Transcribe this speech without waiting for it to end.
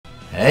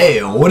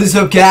Hey, what is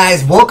up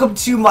guys? Welcome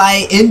to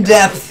my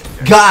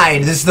in-depth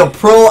guide. This is the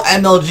Pro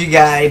MLG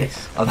guide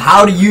of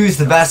how to use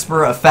the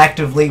Vesper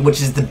effectively,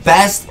 which is the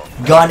best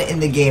gun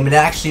in the game. It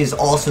actually is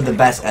also the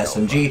best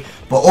SMG,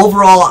 but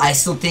overall I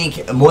still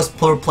think most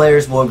pro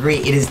players will agree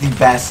it is the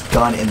best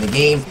gun in the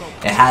game.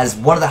 It has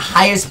one of the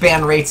highest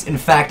ban rates. In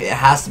fact, it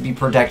has to be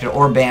protected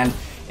or banned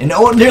in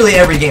nearly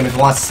every game if it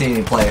wants to see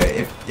any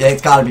player.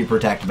 It's got to be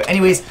protected. But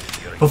anyways,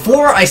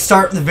 before I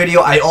start the video,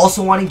 I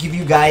also want to give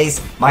you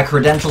guys my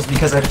credentials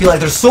because I feel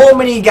like there's so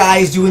many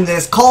guys doing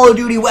this Call of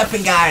Duty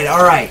weapon guide.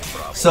 Alright,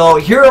 so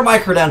here are my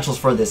credentials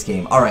for this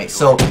game. Alright,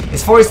 so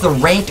as far as the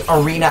ranked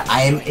arena,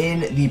 I am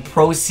in the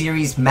Pro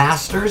Series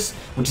Masters,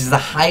 which is the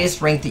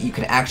highest rank that you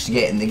can actually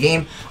get in the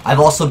game. I've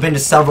also been to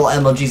several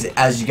MLGs.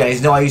 As you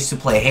guys know, I used to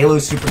play Halo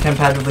super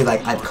competitively.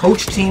 Like, I've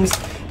coached teams,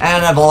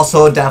 and I've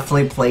also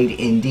definitely played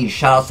in DeeDee.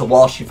 Shout out to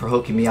Walshy for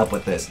hooking me up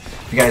with this,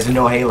 if you guys who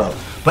know Halo.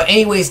 But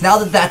anyways, now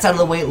that that's out of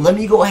the way, let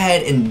me go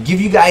ahead and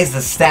give you guys the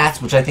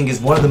stats, which I think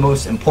is one of the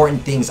most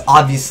important things,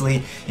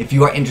 obviously, if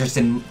you are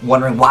interested in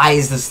wondering why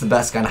is this the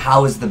best gun,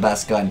 how is it the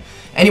best gun.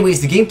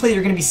 Anyways, the gameplay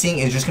you're going to be seeing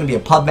is just going to be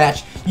a pub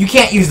match. You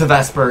can't use the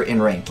Vesper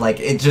in ranked. Like,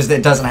 it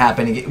doesn't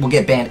happen. It will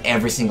get banned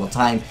every single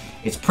time.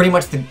 It's pretty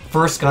much the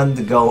first gun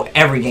to go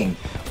every game.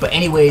 But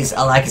anyways,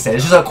 like I said,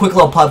 it's just a quick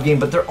little pub game,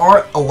 but there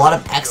are a lot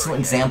of excellent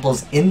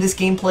examples in this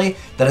gameplay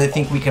that I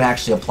think we can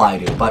actually apply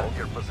to. But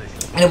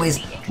anyways,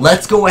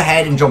 let's go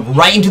ahead and jump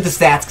right into the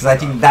stats, because I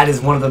think that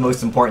is one of the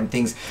most important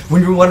things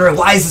when you're wondering,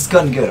 why is this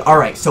gun good?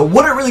 Alright, so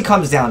what it really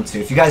comes down to,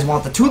 if you guys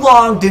want the too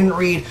long, didn't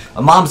read,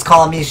 my mom's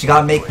calling me, she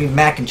gotta make me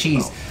mac and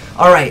cheese.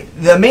 Alright,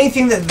 the main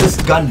thing that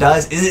this gun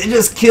does is it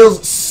just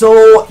kills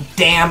so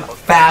damn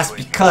fast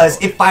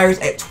because it fires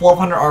at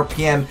 1200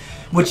 RPM,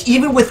 which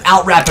even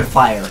without rapid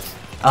fire,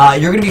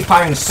 you're going to be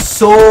firing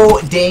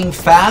so dang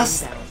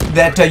fast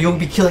that you'll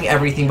be killing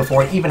everything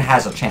before it even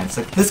has a chance.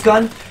 Like, this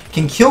gun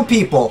can kill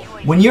people.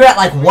 When you're at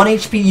like 1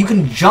 HP, you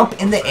can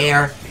jump in the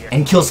air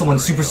and kill someone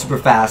super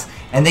fast,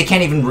 and they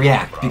can't even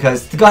react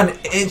because the gun,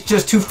 it's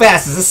just too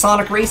fast. Is this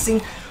Sonic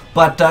Racing?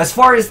 But as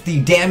far as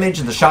the damage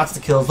and the shots to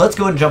kills, let's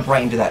go ahead and jump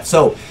right into that.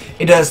 So,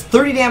 it does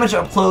 30 damage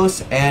up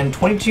close and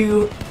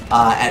 22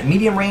 at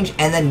medium range,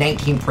 and then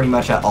 19 pretty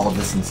much at all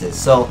distances.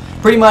 So,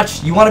 pretty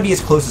much, you want to be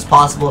as close as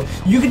possible.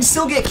 You can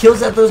still get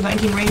kills at those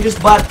 19 ranges,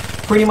 but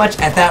pretty much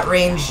at that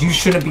range, you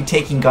shouldn't be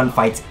taking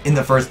gunfights in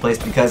the first place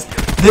because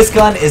this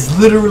gun is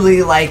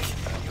literally like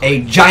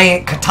a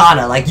giant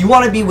katana. Like, you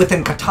want to be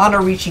within katana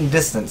reaching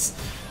distance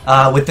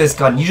with this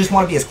gun. You just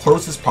want to be as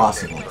close as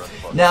possible.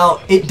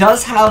 Now, it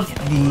does have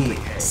the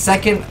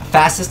second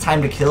fastest time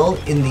to kill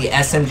in the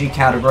SMG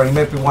category. You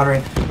might be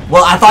wondering,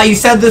 well, I thought you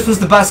said this was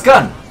the best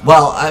gun.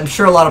 Well, I'm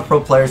sure a lot of pro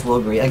players will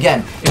agree. Again,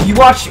 if you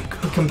watch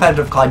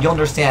competitive COD, you'll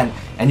understand,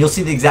 and you'll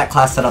see the exact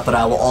class setup that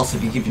I will also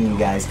be giving you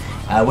guys,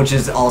 which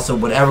is also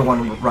what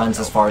everyone runs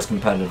as far as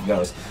competitive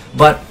goes.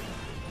 But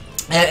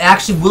it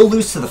actually will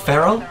lose to the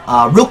Pharaoh.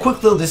 Real quick,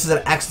 though, this is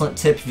an excellent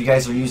tip if you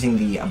guys are using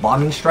the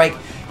bombing strike.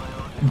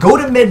 Go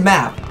to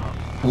mid-map.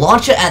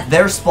 Launch it at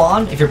their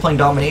spawn if you're playing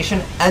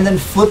domination, and then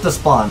flip the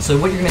spawn. So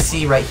what you're going to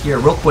see right here,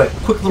 real quick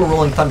little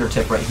rolling thunder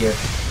tip right here.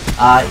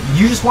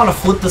 You just want to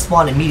flip the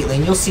spawn immediately,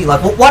 and you'll see,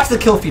 like, watch the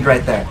kill feed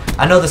right there.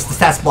 I know the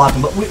stats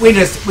blocking, but we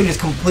just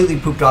completely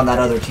pooped on that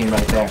other team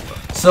right there.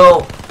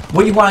 So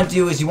what you want to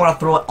do is you want to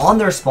throw it on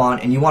their spawn,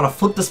 and you want to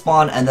flip the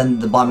spawn, and then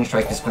the bombing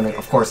strike is going to,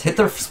 of course, hit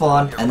their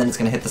spawn, and then it's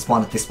going to hit the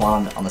spawn that they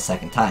spawn on the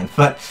second time.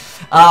 But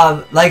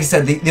like I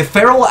said, the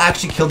Pharaoh will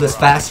actually kill this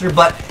faster,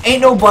 but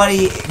ain't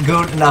nobody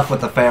good enough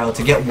with the Pharaoh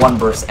to get one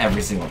burst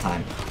every single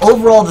time.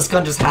 Overall, this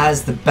gun just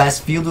has the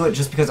best feel to it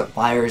just because it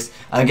fires,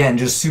 again,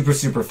 just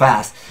super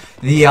fast.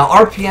 The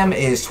RPM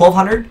is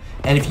 1200,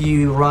 and if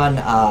you run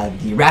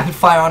the rapid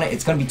fire on it,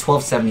 it's going to be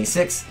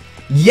 1276.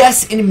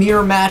 Yes, in a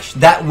mirror match,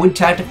 that would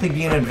technically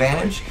be an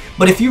advantage,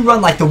 but if you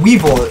run like the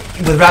Weevil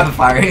with rapid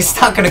fire,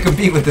 it's not going to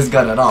compete with this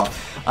gun at all.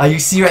 You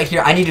see right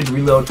here, I needed to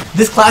reload.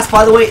 This class,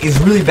 by the way, is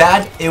really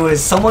bad. It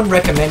was someone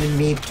recommended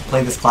me to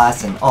play this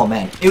class, and oh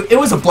man, it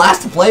was a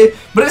blast to play,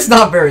 but it's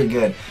not very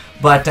good.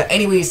 But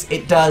anyways,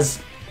 it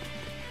does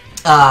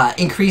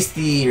increase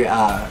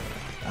the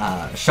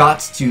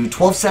shots to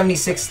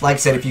 1276. Like I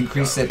said, if you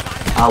increase it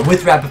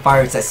with rapid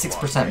fire, it's at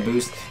 6%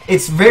 boost.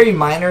 It's very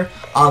minor.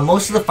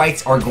 Most of the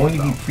fights are going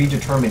to be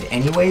predetermined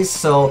anyways,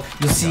 so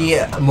you'll see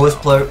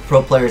most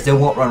pro players, they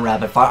won't run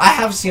rapid fire. I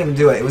have seen them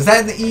do it. Was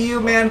that in the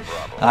EU, man?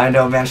 I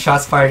know, man.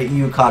 Shots fired at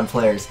EU COD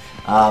players.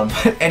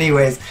 But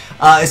anyways,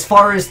 as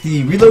far as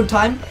the reload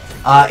time,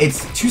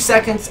 it's 2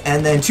 seconds,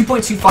 and then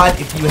 2.25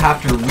 if you have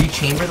to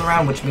rechamber the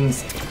round, which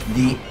means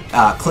the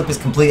clip is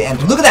completely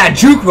empty. Look at that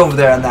juke over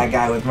there on that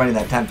guy with running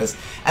that Tempest.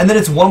 And then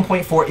it's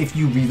 1.4 if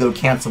you reload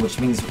cancel,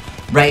 which means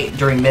right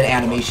during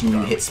mid-animation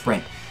you hit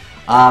sprint.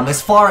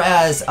 As far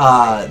as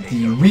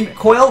the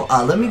recoil,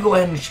 let me go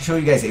ahead and show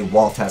you guys a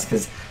wall test,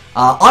 because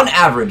on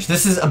average,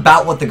 this is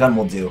about what the gun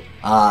will do.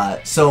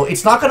 So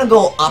it's not going to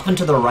go up and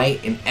to the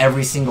right in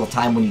every single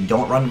time when you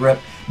don't run grip,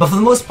 but for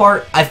the most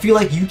part, I feel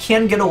like you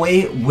can get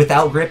away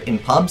without grip in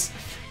pubs.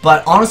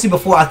 But honestly,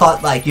 before I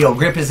thought, like, you know,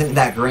 grip isn't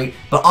that great.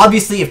 But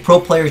obviously, if pro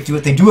players do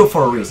it, they do it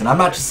for a reason. I'm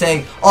not just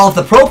saying, oh, if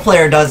the pro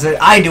player does it,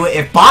 I do it.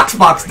 If Box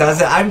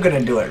does it, I'm going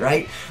to do it,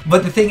 right?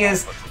 But the thing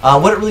is,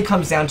 what it really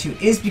comes down to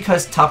is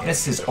because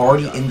toughness is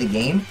already in the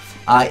game.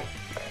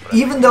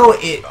 Even though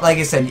it, like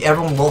I said,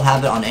 everyone will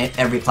have it on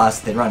every class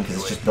that they run because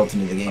it's just built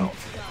into the game.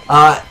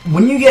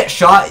 When you get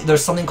shot,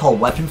 there's something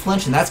called weapon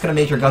flinch, and that's going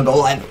to make your gun go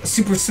like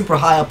super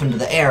high up into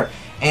the air.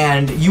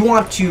 And you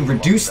want to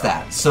reduce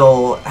that,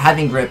 so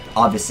having grip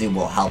obviously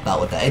will help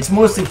out with that. It's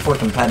mostly for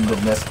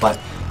competitiveness, but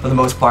for the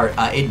most part,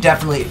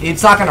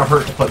 it's not going to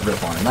hurt to put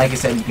grip on. And like I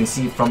said, you can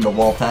see from the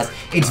wall test,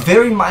 it's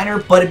very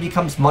minor, but it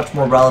becomes much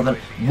more relevant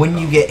when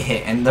you get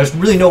hit. And there's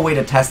really no way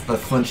to test the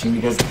flinching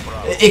because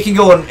it can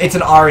go, it's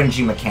an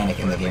RNG mechanic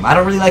in the game. I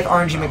don't really like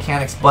RNG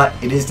mechanics, but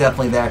it is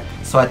definitely there,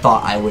 so I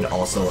thought I would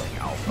also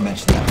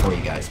mention that for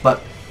you guys.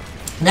 But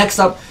next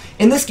up,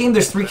 in this game,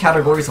 there's 3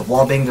 categories of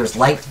wallbang. There's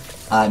light,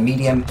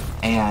 medium,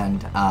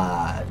 and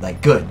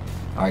like good,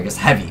 or I guess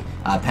heavy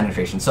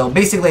penetration. So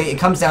basically, it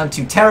comes down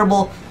to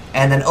terrible,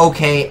 and then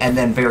okay, and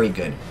then very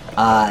good.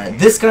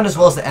 This gun, as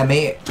well as the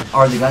M8,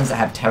 are the guns that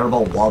have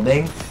terrible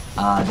wallbang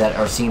that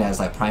are seen as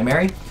like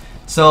primary.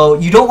 So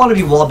you don't want to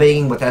be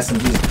wallbanging with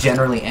SMGs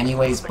generally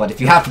anyways, but if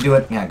you have to do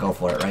it, yeah, go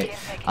for it,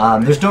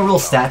 right? There's no real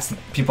stats that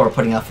people are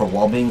putting out for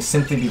wallbang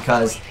simply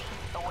because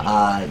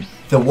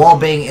the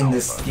wallbang in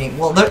this game,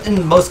 well,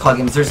 in most COD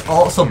games, there's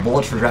also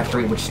bullet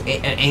trajectory, which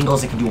at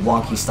angles it can do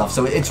wonky stuff,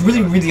 so it's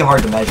really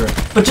hard to measure.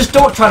 But just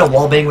don't try to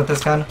wallbang with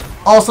this gun.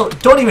 Also,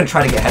 don't even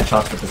try to get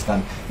headshots with this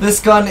gun.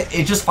 This gun,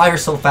 it just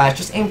fires so fast.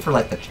 Just aim for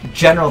like the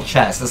general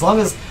chest. As long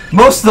as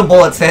most of the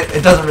bullets hit,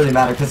 it doesn't really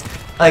matter because,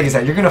 like I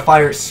said, you're gonna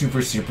fire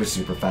super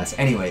fast.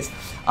 Anyways,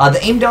 the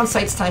aim down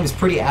sights time is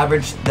pretty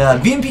average. The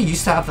VMP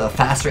used to have a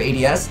faster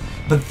ADS,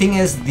 but the thing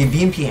is, the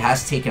VMP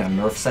has taken a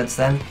nerf since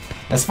then.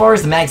 As far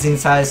as the magazine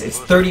size, it's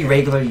 30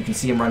 regular. You can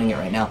see I'm running it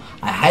right now.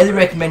 I highly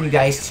recommend you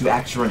guys to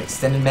actually run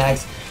extended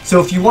mags.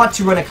 So if you want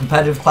to run a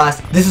competitive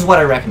class, this is what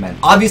I recommend.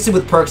 Obviously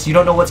with perks, you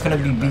don't know what's going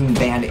to be being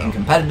banned in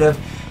competitive,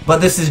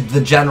 but this is the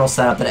general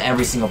setup that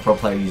every single pro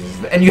player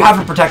uses. And you have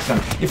to protect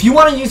them. If you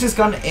want to use this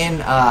gun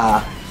in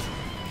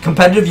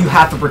competitive, you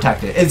have to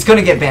protect it. It's going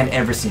to get banned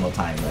every single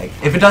time. Like,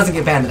 if it doesn't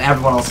get banned, then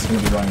everyone else is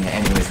going to be running it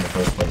anyways in the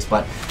first place.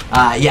 But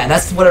yeah,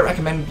 that's what I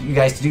recommend you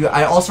guys to do.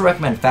 I also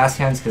recommend fast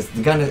hands because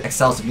the gun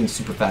excels at being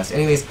super fast.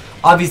 Anyways,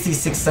 obviously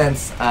 6th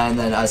Sense, and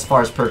then as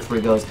far as perk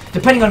 3 goes,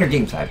 depending on your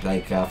game type,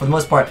 like for the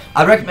most part,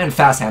 I recommend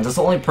fast hands. That's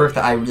the only perk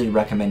that I really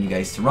recommend you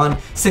guys to run.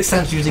 6th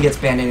Sense usually gets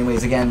banned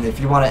anyways. Again, if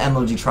you want an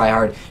MLG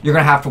TriHard, you're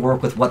going to have to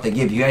work with what they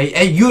give you.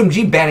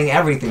 UMG banning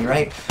everything,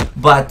 right?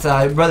 But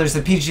whether it's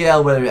the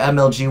PGL, whether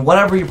MLG,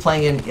 whatever you're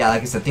playing in, yeah,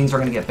 like I said, things are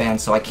going to get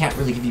banned, so I can't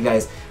really give you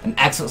guys an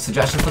excellent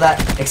suggestion for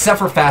that, except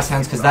for fast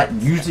hands, because that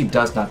usually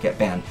does not get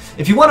banned.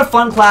 If you want a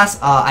fun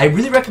class, I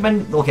really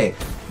recommend, okay,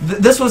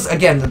 this was,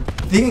 again, the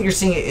thing that you're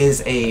seeing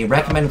is a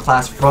recommended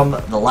class from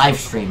the live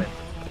stream.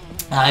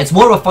 It's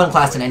more of a fun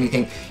class than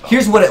anything.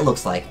 Here's what it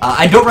looks like.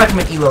 I don't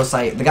recommend Elo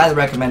Sight. The guy that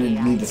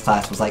recommended me this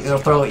class was like,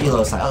 throw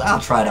Elo Sight.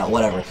 I'll try it out,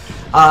 whatever.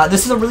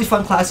 This is a really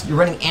fun class. You're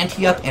running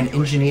Anti-Up and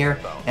Engineer.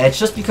 And it's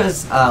just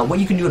because what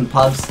you can do in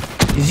pubs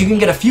is you can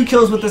get a few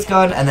kills with this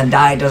gun and then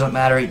die. It doesn't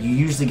matter. You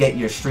usually get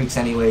your streaks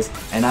anyways.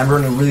 And I'm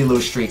running really low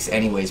streaks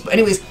anyways. But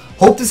anyways,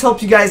 hope this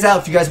helped you guys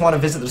out. If you guys want to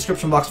visit the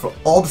description box for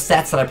all the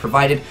stats that I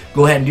provided,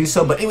 go ahead and do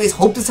so. But anyways,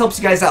 hope this helps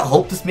you guys out.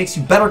 Hope this makes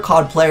you better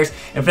COD players.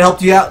 And if it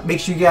helped you out, make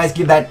sure you guys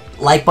give that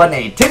like button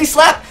a titty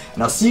slap.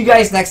 And I'll see you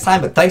guys next time.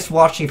 But thanks for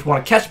watching. If you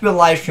want to catch me on the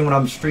live stream when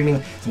I'm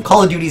streaming some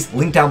Call of Duties,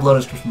 link down below in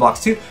the description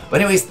box too.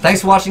 But anyways,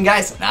 thanks for watching,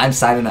 guys. And I'm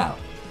signing out.